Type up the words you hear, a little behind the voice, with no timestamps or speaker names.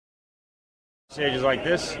Stages like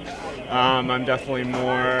this, I'm definitely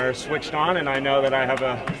more switched on, and I know that I have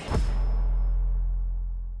a...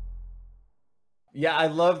 Yeah, I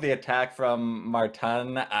love the attack from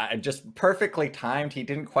Martin. Just perfectly timed. He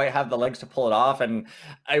didn't quite have the legs to pull it off, and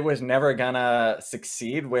I was never gonna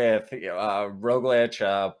succeed with Roglic,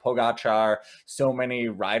 Pogačar, so many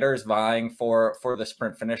riders vying for the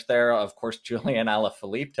sprint finish there. Of course, Julian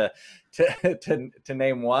Alaphilippe to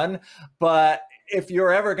name one, but if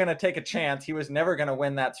you're ever going to take a chance, he was never going to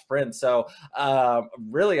win that sprint. So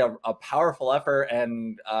really a powerful effort,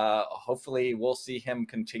 and hopefully we'll see him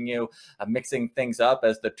continue mixing things up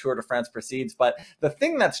as the Tour de France proceeds. But the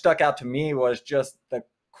thing that stuck out to me was just the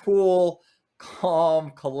cool,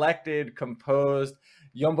 calm, collected, composed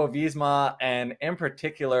Jumbo-Visma, and in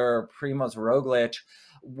particular Primoz Roglic.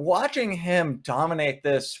 Watching him dominate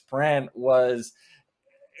this sprint was...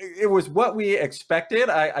 it was what we expected.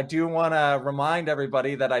 I do want to remind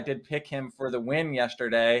everybody that I did pick him for the win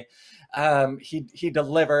yesterday. He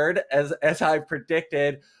delivered as I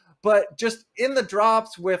predicted, but just in the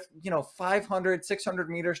drops with 500, 600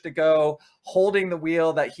 meters to go, holding the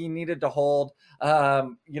wheel that he needed to hold.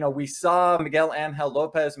 We saw Miguel Angel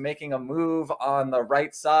Lopez making a move on the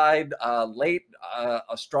right side late,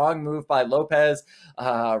 a strong move by Lopez.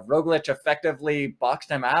 Roglic effectively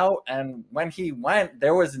boxed him out, and when he went,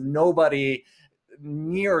 there was nobody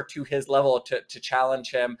near to his level to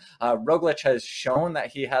challenge him. Roglic has shown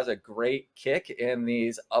that he has a great kick in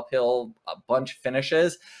these uphill bunch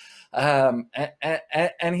finishes. And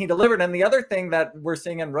he delivered. And the other thing that we're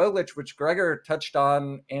seeing in Roglic, which Gregor touched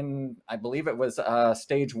on in, I believe it was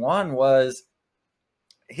stage one, was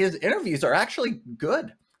his interviews are actually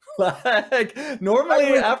good. Like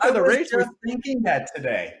normally after the race, I was just thinking that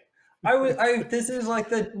today. This is like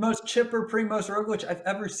the most chipper Primoz Roglic I've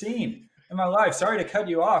ever seen in my life. Sorry to cut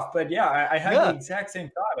you off, but yeah, I had the exact same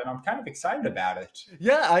thought, and I'm kind of excited about it.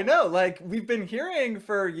 Yeah, I know. Like, we've been hearing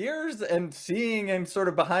for years and seeing in sort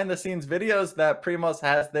of behind the scenes videos that Primoz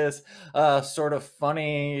has this sort of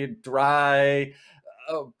funny, dry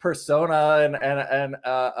persona and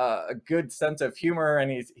a good sense of humor,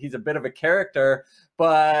 and he's a bit of a character.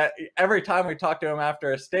 But every time we talk to him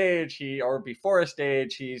after a stage, or before a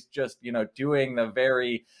stage, he's just doing the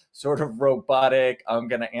very sort of robotic, I'm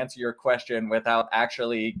going to answer your question without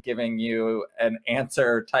actually giving you an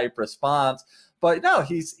answer type response. But no,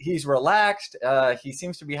 he's relaxed. He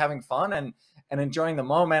seems to be having fun and enjoying the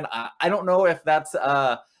moment. I don't know if that's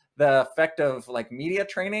the effect of like media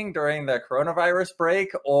training during the coronavirus break,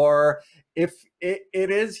 or if it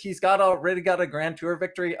is he's already got a Grand Tour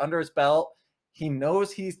victory under his belt. He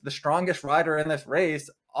knows he's the strongest rider in this race.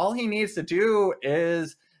 All he needs to do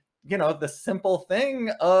is, the simple thing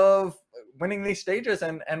of winning these stages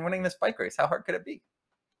and winning this bike race. How hard could it be?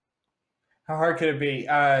 How hard could it be?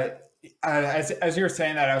 As you were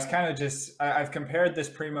saying that, I was kind of I've compared this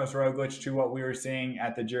Primoz Roglic to what we were seeing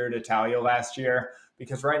at the Giro d'Italia last year,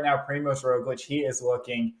 because right now Primoz Roglic, he is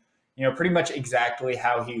looking, pretty much exactly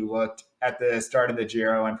how he looked at the start of the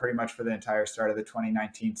Giro and pretty much for the entire start of the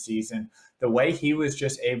 2019 season. The way he was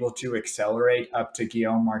just able to accelerate up to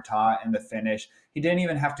Guillaume Martin in the finish, he didn't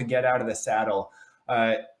even have to get out of the saddle.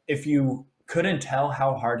 If you couldn't tell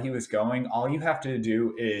how hard he was going, all you have to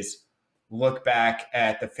do is look back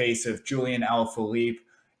at the face of Julian Alaphilippe,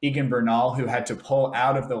 Egan Bernal, who had to pull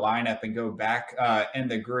out of the lineup and go back in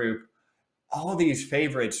the group. All these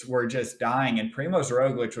favorites were just dying, and Primoz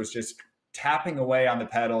Roglic was just tapping away on the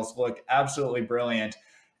pedals, looked absolutely brilliant.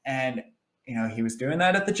 And, he was doing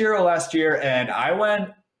that at the Giro last year, and I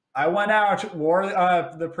went out, wore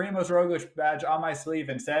the Primoz Roglic badge on my sleeve,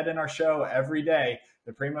 and said in our show every day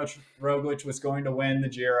that Primoz Roglic was going to win the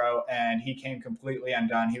Giro, and he came completely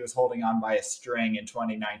undone. He was holding on by a string in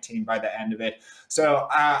 2019 by the end of it. So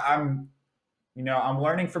I'm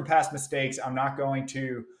learning from past mistakes. I'm not going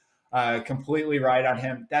to completely ride on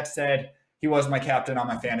him. That said, he was my captain on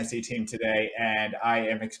my fantasy team today, and I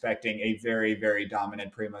am expecting a very, very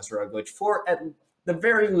dominant Primoz Roglic for at the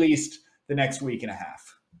very least the next week and a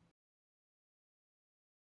half.